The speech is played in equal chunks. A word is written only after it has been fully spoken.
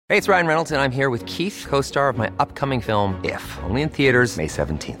Hey, it's Ryan Reynolds, and I'm here with Keith, co-star of my upcoming film, If, only in theaters May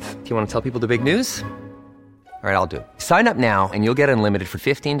 17th. Do you want to tell people the big news? All right, I'll do it. Sign up now and you'll get unlimited for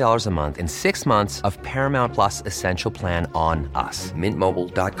 $15 a month and 6 months of Paramount Plus Essential Plan on us.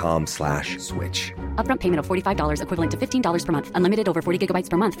 MintMobile.com/switch. Upfront payment of $45 equivalent to $15 per month. Unlimited over 40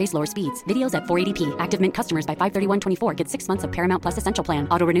 gigabytes per month. Face lower speeds. Videos at 480p. Active Mint customers by 531.24 get 6 months of Paramount Plus Essential Plan.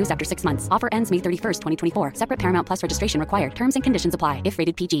 Auto renews after 6 months. Offer ends May 31st, 2024. Separate Paramount Plus registration required. Terms and conditions apply if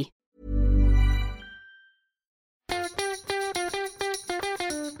rated PG.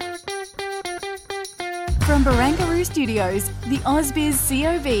 From Barangaroo Studios, the AusBiz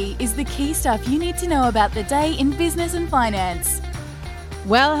COB is the key stuff you need to know about the day in business and finance.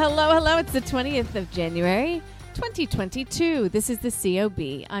 Well, hello. It's the 20th of January, 2022. This is the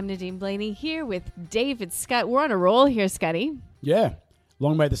COB. I'm Nadine Blaney here with David Scott. We're on a roll here, Scotty. Yeah.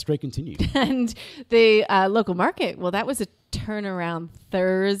 Long may the streak continue. And the local market, well, that was a turnaround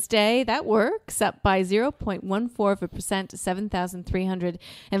Thursday. That works, up by 0.14% to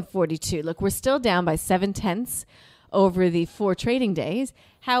 7,342. Look, we're still down by 0.7 over the 4 trading days.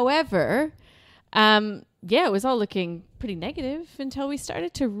 However, it was all looking pretty negative until we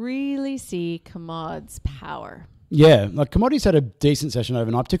started to really see commodities power. Yeah, like commodities had a decent session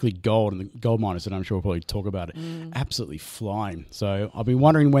overnight, particularly gold and the gold miners, and I'm sure we'll probably talk about it. Absolutely flying. So I've been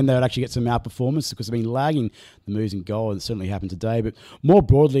wondering when they would actually get some outperformance because they've been lagging the moves in gold. It certainly happened today. But more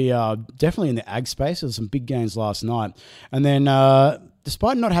broadly, definitely in the ag space, there was some big gains last night. And then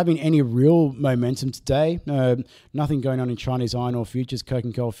despite not having any real momentum today, nothing going on in Chinese iron ore futures, coke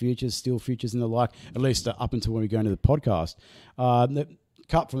and coal futures, steel futures and the like, at least up until when we go into the podcast. The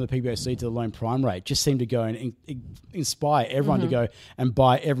cut from the PBOC to the loan prime rate just seemed to go and inspire everyone to go and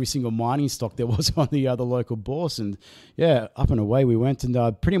buy every single mining stock there was on the local bourse. And yeah, up and away we went. And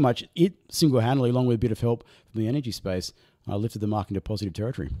pretty much it single-handedly, along with a bit of help from the energy space, lifted the market into positive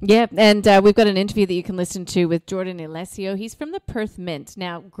territory. Yeah, and we've got an interview that you can listen to with Jordan Alessio. He's from the Perth Mint.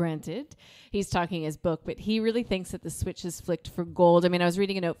 Now, granted, he's talking his book, but he really thinks that the switch has flicked for gold. I mean, I was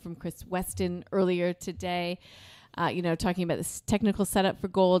reading a note from Chris Weston earlier today, talking about this technical setup for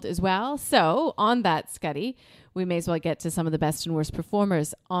gold as well. So on that, Scotty, we may as well get to some of the best and worst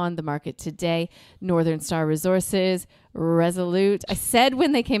performers on the market today. Northern Star Resources, Resolute. I said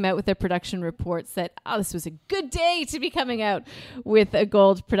when they came out with their production reports that, this was a good day to be coming out with a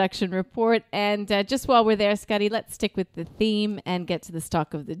gold production report. And just while we're there, Scotty, let's stick with the theme and get to the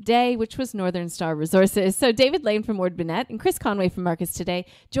stock of the day, which was Northern Star Resources. So David Lane from Ord Bennett and Chris Conway from Marcus Today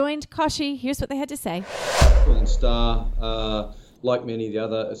joined Koshi. Here's what they had to say. Northern Star, like many of the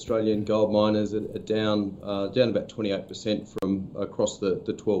other Australian gold miners, are down about 28% from across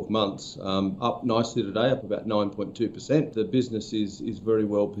the 12 months. Up nicely today, up about 9.2%. The business is very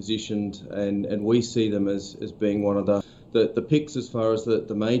well positioned, and we see them as being one of the picks as far as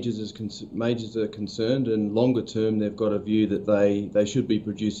the majors are concerned. And longer term, they've got a view that they should be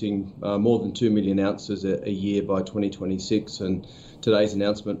producing more than 2 million ounces a year by 2026. And today's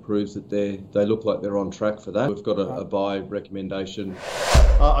announcement proves that they look like they're on track for that. We've got a buy recommendation.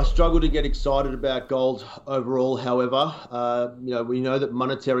 I struggle to get excited about gold overall. However, we know that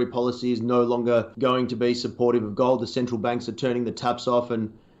monetary policy is no longer going to be supportive of gold. The central banks are turning the taps off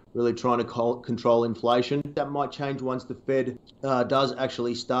and really trying to control inflation. That might change once the Fed does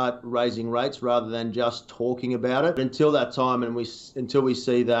actually start raising rates rather than just talking about it. But until that time, and until we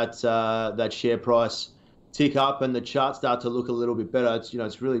see that share price tick up and the chart start to look a little bit better,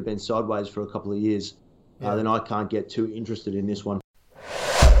 it's really been sideways for a couple of years. Then I can't get too interested in this one.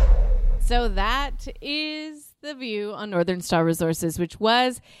 So that is the view on Northern Star Resources, which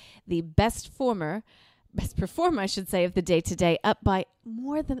was the best performer, I should say, of the day today, up by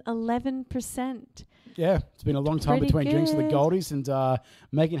more than 11%. Yeah, it's been a long time between good. drinks of the Goldies and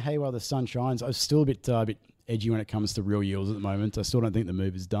making hay while the sun shines. I'm still a bit edgy when it comes to real yields at the moment. I still don't think the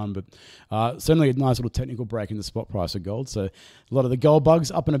move is done, but certainly a nice little technical break in the spot price of gold. So a lot of the gold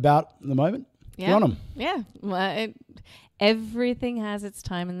bugs up and about at the moment. Yeah. Get on them. Yeah. Well, everything has its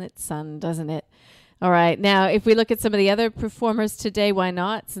time in its sun, doesn't it? All right. Now, if we look at some of the other performers today, why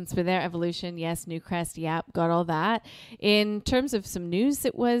not? Since we're there, Evolution, yes, Newcrest, yep, got all that. In terms of some news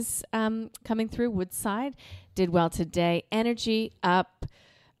that was coming through, Woodside did well today. Energy up.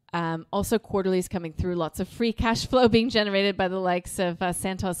 Also, quarterlies coming through. Lots of free cash flow being generated by the likes of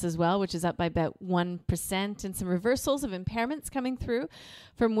Santos as well, which is up by about 1%. And some reversals of impairments coming through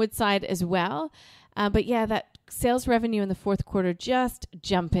from Woodside as well. But yeah, that sales revenue in the fourth quarter just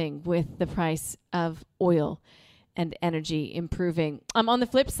jumping with the price of oil and energy improving. On the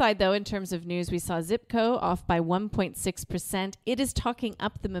flip side, though, in terms of news, we saw Zipco off by 1.6%. It is talking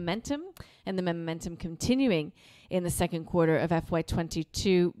up the momentum, and the momentum continuing in the second quarter of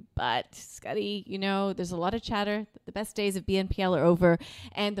FY22. But, Scotty, there's a lot of chatter that the best days of BNPL are over,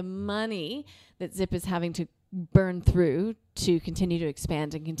 and the money that Zip is having to burn through to continue to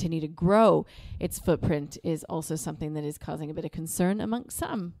expand and continue to grow its footprint is also something that is causing a bit of concern amongst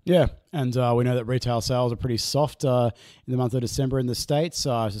some. Yeah, and we know that retail sales are pretty soft in the month of December in the States.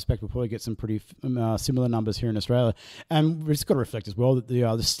 I suspect we'll probably get some pretty similar numbers here in Australia. And we've just got to reflect as well that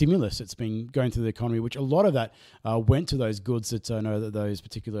the stimulus that's been going through the economy, which a lot of that went to those goods that that those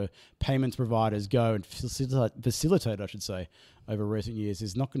particular payments providers go and facilitate, I should say, over recent years,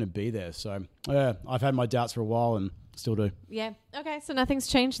 is not going to be there. So, I've had my doubts for a while and still do. Yeah. Okay. So nothing's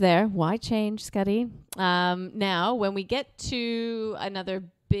changed there. Why change, Scotty? Now, when we get to another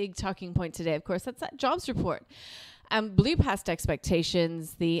big talking point today, of course, that's that jobs report. Blew past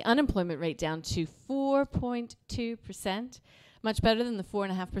expectations. The unemployment rate down to 4.2%, much better than the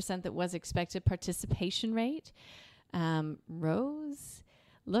 4.5% that was expected. Participation rate rose.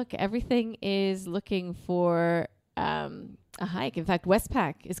 Look, everything is looking for a hike. In fact,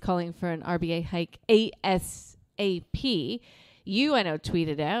 Westpac is calling for an RBA hike ASAP. I know,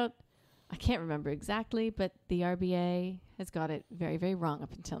 tweeted out, I can't remember exactly, but the RBA has got it very, very wrong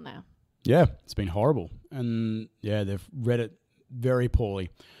up until now. Yeah, it's been horrible. And they've read it very poorly.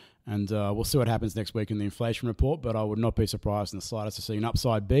 And we'll see what happens next week in the inflation report, but I would not be surprised in the slightest to see an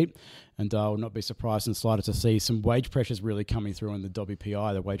upside beat, and I would not be surprised in the slightest to see some wage pressures really coming through in the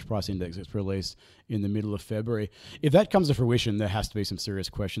WPI, the wage price index that's released in the middle of February. If that comes to fruition, there has to be some serious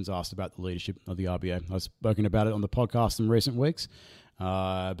questions asked about the leadership of the RBA. I've spoken about it on the podcast in recent weeks.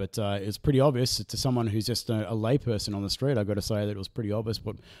 But it's pretty obvious to someone who's just a layperson on the street. I've got to say that it was pretty obvious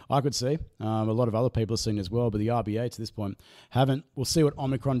what I could see. A lot of other people have seen as well, but the RBA to this point haven't. We'll see what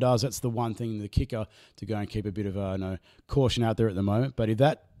Omicron does. That's the one thing, the kicker, to go and keep a bit of caution out there at the moment. But if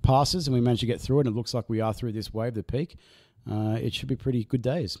that passes and we manage to get through it, and it looks like we are through this wave, the peak, it should be pretty good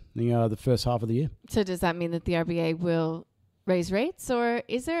days, the first half of the year. So does that mean that the RBA will raise rates, or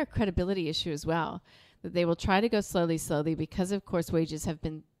is there a credibility issue as well? That they will try to go slowly because, of course, wages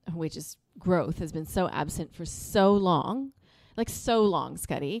growth has been so absent for so long,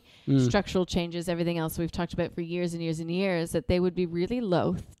 Scotty. Structural changes, everything else we've talked about for years and years and years, that they would be really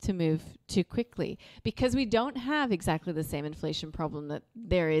loath to move too quickly because we don't have exactly the same inflation problem that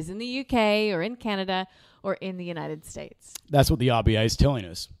there is in the UK or in Canada or in the United States. That's what the RBA is telling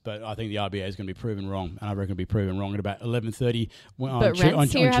us, but I think the RBA is going to be proven wrong, and I reckon it'll be proven wrong at about 11:30 on Tuesday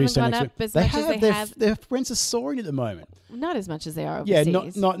next week. Haven't gone up as much as they have. Their rents are soaring at the moment. Not as much as they are overseas. Yeah,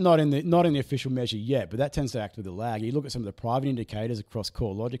 not in the official measure yet, but that tends to act with a lag. You look at some of the private indicators across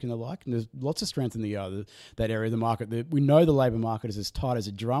CoreLogic and the like, and there's lots of strength in that area of the market. We know the labour market is as tight as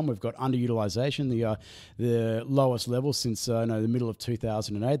a drum. We've got underutilisation, the lowest level since the middle of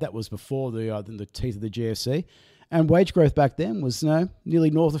 2008. That was before the teeth of the GFC. And wage growth back then was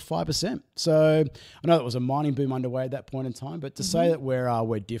nearly north of 5%. So I know that was a mining boom underway at that point in time, but to say that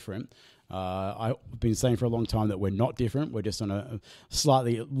we're different, I've been saying for a long time that we're not different. We're just on a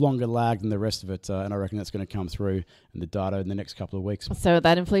slightly longer lag than the rest of it, and I reckon that's going to come through in the data in the next couple of weeks. So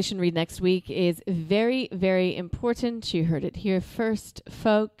that inflation read next week is very, very important. You heard it here first,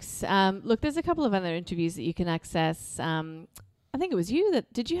 folks. Look, there's a couple of other interviews that you can access. I think it was you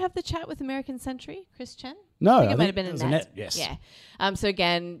did you have the chat with American Century, Chris Chen? No, I think it might have been Annette. Yes. Yeah. So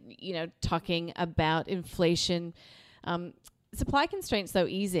again, talking about inflation, supply constraints though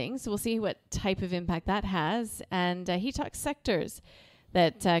easing. So we'll see what type of impact that has. And he talks sectors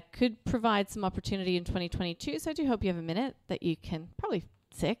that could provide some opportunity in 2022. So I do hope you have a minute that you can, probably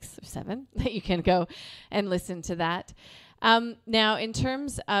 6 or 7, that you can go and listen to that. Now, in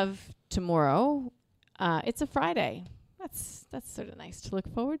terms of tomorrow, it's a Friday. That's sort of nice to look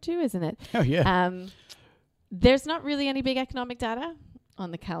forward to, isn't it? Oh, yeah. There's not really any big economic data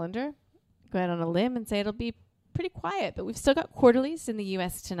on the calendar. Go out on a limb and say it'll be pretty quiet, but we've still got quarterlies in the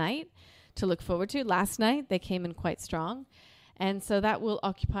U.S. tonight to look forward to. Last night, they came in quite strong. And so that will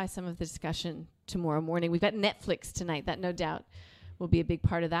occupy some of the discussion tomorrow morning. We've got Netflix tonight. That no doubt will be a big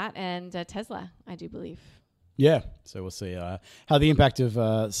part of that. And Tesla, I do believe. Yeah. So we'll see how the impact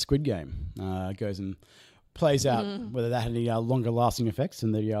of Squid Game goes and plays out, whether that had any longer lasting effects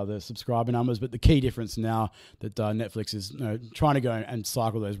than the subscriber numbers. But the key difference now that Netflix is trying to go and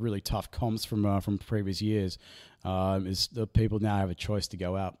cycle those really tough comps from previous years. is the people now have a choice to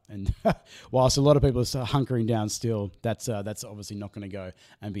go out. And whilst a lot of people are hunkering down still, that's obviously not going to go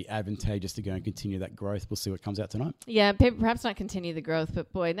and be advantageous to go and continue that growth. We'll see what comes out tonight. Yeah, perhaps not continue the growth,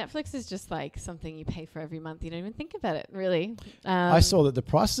 but boy, Netflix is just like something you pay for every month. You don't even think about it, really. I saw that the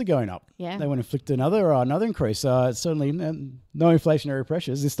prices are going up. Yeah. They want to inflict another increase. Certainly no inflationary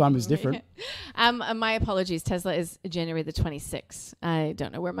pressures. This time is different. My apologies. Tesla is January the 26th. I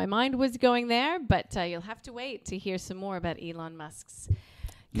don't know where my mind was going there, but you'll have to wait to hear some more about Elon Musk's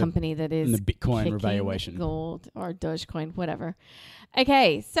company that is and the Bitcoin revaluation, gold or Dogecoin, whatever.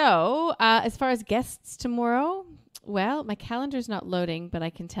 Okay, so as far as guests tomorrow, well, my calendar's not loading, but I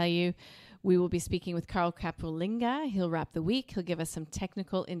can tell you we will be speaking with Carl Capolinga. He'll wrap the week. He'll give us some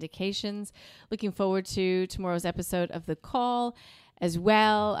technical indications. Looking forward to tomorrow's episode of The Call as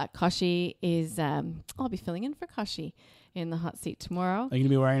well. Koshi is, I'll be filling in for Koshi in the hot seat tomorrow. Are you going to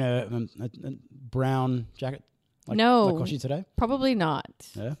be wearing a brown jacket? Like Koshi today? Probably not.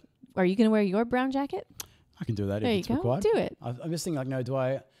 Yeah. Are you going to wear your brown jacket? I can do that there if it's you go. required. Do it. I'm just thinking, do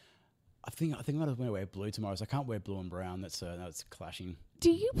I think I'm going to wear blue tomorrow, so I can't wear blue and brown. That's clashing. Do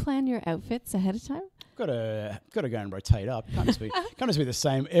you plan your outfits ahead of time? Got to go and rotate up. Can't just be the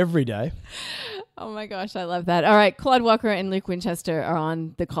same every day. Oh my gosh, I love that. All right, Claude Walker and Luke Winchester are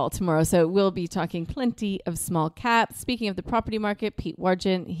on The Call tomorrow, so we'll be talking plenty of small caps. Speaking of the property market, Pete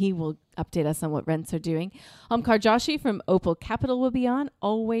Wargent, he will update us on what rents are doing. Omkar Joshi from Opal Capital will be on.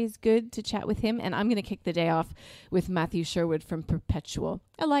 Always good to chat with him, and I'm going to kick the day off with Matthew Sherwood from Perpetual.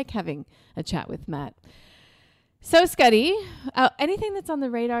 I like having a chat with Matt. So, Scuddy, anything that's on the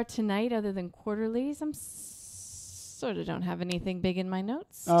radar tonight other than quarterlies? I'm sort of don't have anything big in my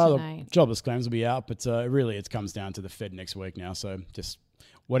notes tonight. The jobless claims will be out, but really it comes down to the Fed next week now. So just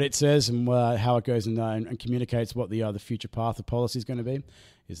what it says and how it goes and communicates what the future path of policy is going to be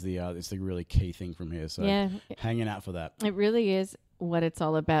is the really key thing from here. So hanging out for that. It really is what it's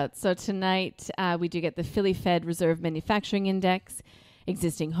all about. So tonight we do get the Philly Fed Reserve Manufacturing Index,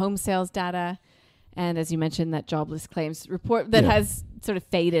 existing home sales data, and as you mentioned, that jobless claims report that has sort of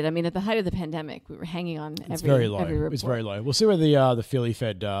faded. I mean, at the height of the pandemic, we were hanging on every report. It's very low. We'll see where the Philly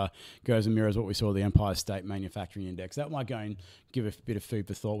Fed goes and mirrors what we saw the Empire State Manufacturing Index. That might go and give a bit of food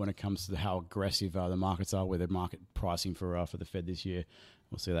for thought when it comes to how aggressive the markets are with their market pricing for the Fed this year.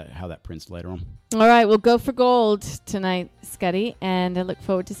 We'll see how that prints later on. All right, we'll go for gold tonight, Scuddy, and I look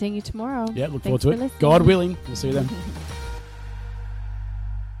forward to seeing you tomorrow. Yeah, look Thanks forward to it. Listening. God willing. We'll see you then.